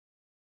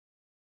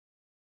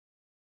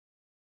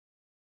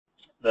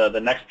the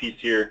next piece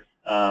here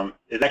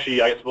is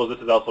actually, I suppose this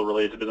is also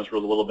related to business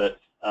rules a little bit.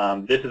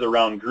 This is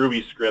around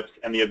Groovy scripts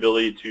and the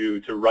ability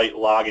to write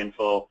log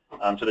info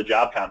to the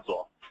job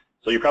console.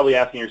 So you're probably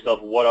asking yourself,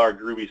 what are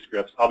Groovy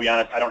scripts? I'll be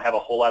honest, I don't have a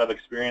whole lot of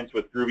experience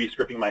with Groovy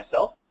scripting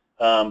myself,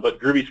 but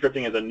Groovy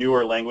scripting is a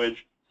newer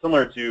language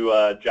similar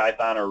to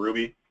Python or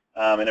Ruby,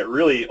 and it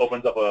really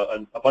opens up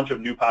a bunch of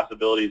new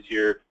possibilities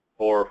here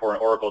for an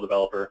Oracle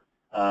developer.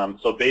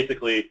 So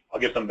basically, I'll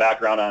give some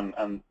background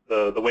on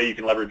the way you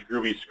can leverage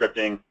Groovy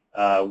scripting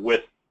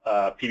with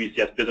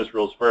PBCS business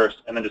rules first,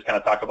 and then just kind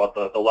of talk about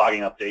the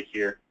logging update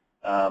here.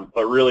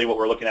 But really what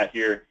we're looking at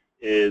here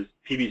is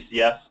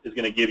PBCS is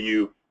going to give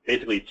you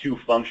basically two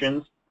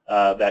functions,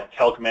 that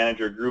Calc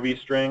Manager Groovy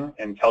string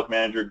and Calc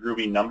Manager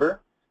Groovy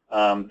number,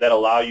 that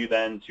allow you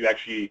then to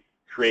actually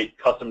create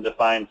custom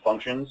defined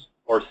functions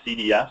or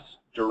CDFs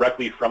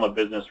directly from a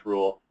business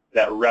rule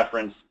that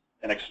reference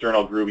an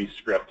external Groovy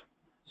script.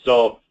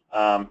 So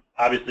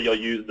obviously you'll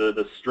use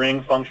the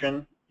string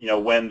function,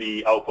 when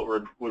the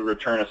output would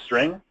return a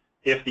string.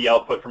 If the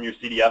output from your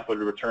CDF would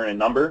return a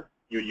number,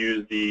 you would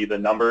use the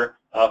number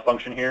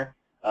function here.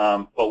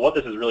 But what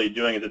this is really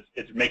doing is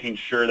it's making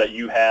sure that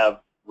you have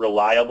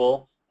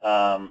reliable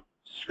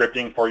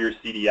scripting for your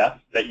CDF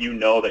that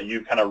that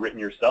you've kind of written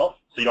yourself,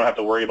 so you don't have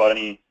to worry about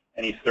any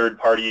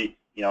third-party,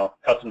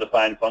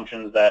 custom-defined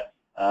functions that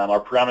are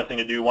promising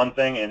to do one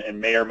thing and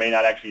may or may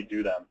not actually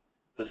do them.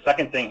 The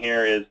second thing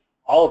here is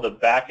all of the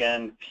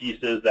back-end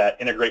pieces that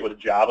integrate with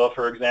Java,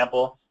 for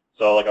example.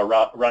 So like a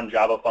run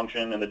Java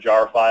function and the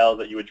jar files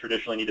that you would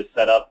traditionally need to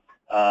set up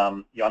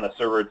on the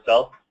server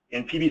itself.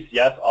 In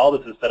PBCS, all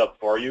this is set up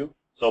for you,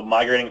 so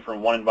migrating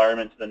from one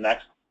environment to the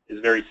next is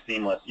very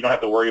seamless. You don't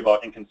have to worry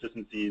about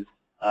inconsistencies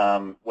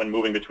when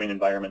moving between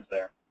environments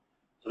there.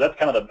 So that's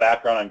kind of the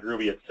background on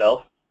Groovy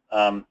itself.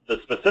 The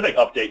specific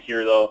update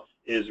here, though,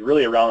 is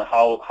really around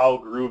how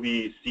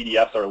Groovy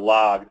CDFs are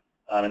logged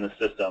in the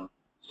system.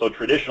 So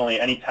traditionally,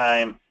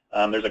 anytime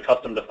there's a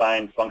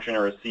custom-defined function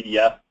or a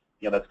CDF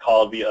that's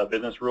called via a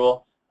business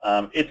rule,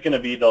 it's going to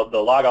be the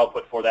log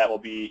output for that will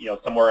be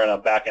somewhere in a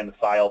back-end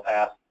file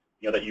path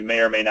that you may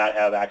or may not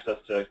have access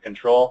to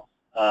control.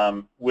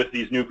 With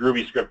these new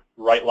Groovy script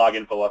write log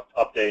info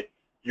update,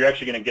 you're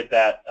actually going to get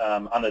that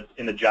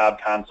in the job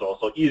console,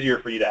 so easier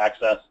for you to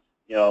access,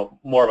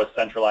 more of a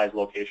centralized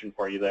location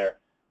for you there,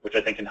 which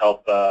I think can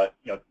help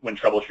when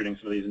troubleshooting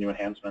some of these new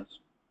enhancements.